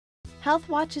Health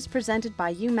Watch is presented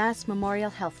by UMass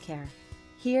Memorial Healthcare.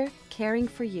 Here, caring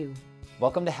for you.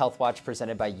 Welcome to Health Watch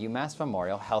presented by UMass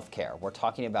Memorial Healthcare. We're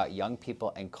talking about young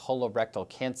people and colorectal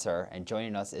cancer, and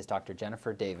joining us is Dr.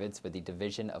 Jennifer Davids with the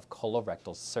Division of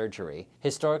Colorectal Surgery.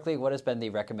 Historically, what has been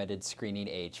the recommended screening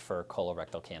age for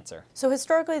colorectal cancer? So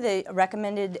historically, the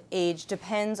recommended age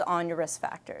depends on your risk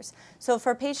factors. So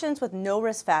for patients with no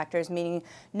risk factors, meaning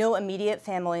no immediate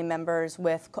family members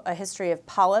with a history of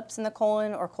polyps in the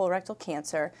colon or colorectal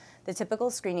cancer, the typical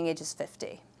screening age is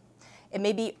 50. It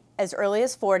may be as early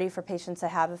as 40 for patients that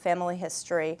have a family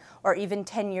history, or even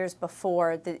 10 years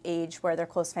before the age where their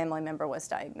close family member was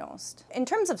diagnosed. In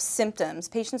terms of symptoms,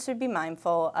 patients should be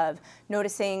mindful of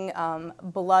noticing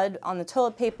blood on the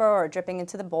toilet paper or dripping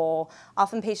into the bowl.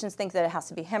 Often patients think that it has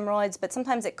to be hemorrhoids, but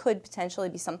sometimes it could potentially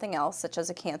be something else, such as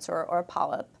a cancer or a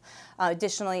polyp.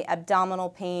 Additionally, abdominal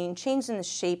pain, change in the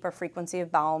shape or frequency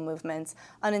of bowel movements,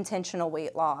 unintentional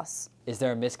weight loss. Is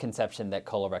there a misconception that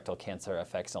colorectal cancer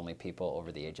affects only people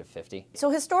over the age of 50?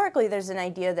 So historically, there's an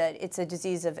idea that it's a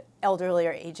disease of elderly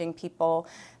or aging people.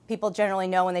 People generally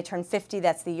know when they turn 50,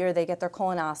 that's the year they get their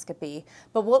colonoscopy.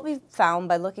 But what we've found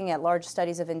by looking at large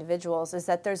studies of individuals is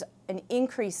that there's an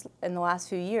increase in the last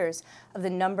few years of the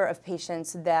number of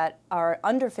patients that are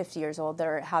under 50 years old that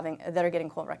are getting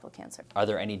colorectal cancer. Are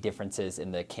there any differences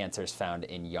in the cancers found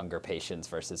in younger patients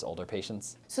versus older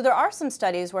patients? So there are some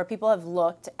studies where people have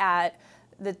looked at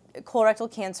the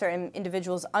colorectal cancer in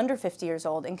individuals under 50 years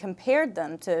old and compared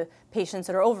them to patients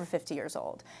that are over 50 years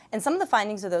old. And some of the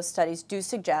findings of those studies do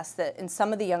suggest that in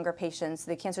some of the younger patients,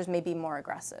 the cancers may be more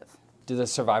aggressive. Do the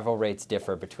survival rates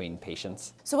differ between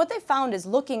patients? So what they found is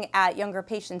looking at younger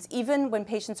patients, even when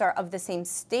patients are of the same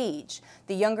stage,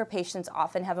 the younger patients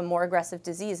often have a more aggressive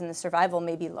disease and the survival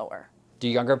may be lower. Do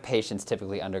younger patients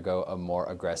typically undergo a more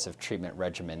aggressive treatment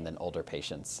regimen than older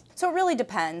patients? So it really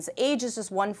depends. Age is just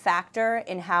one factor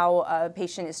in how a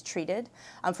patient is treated.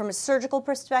 From a surgical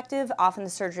perspective, often the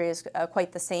surgery is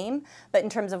quite the same, but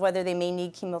in terms of whether they may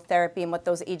need chemotherapy and what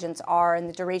those agents are and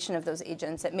the duration of those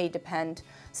agents, it may depend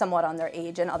somewhat on their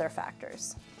age and other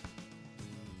factors.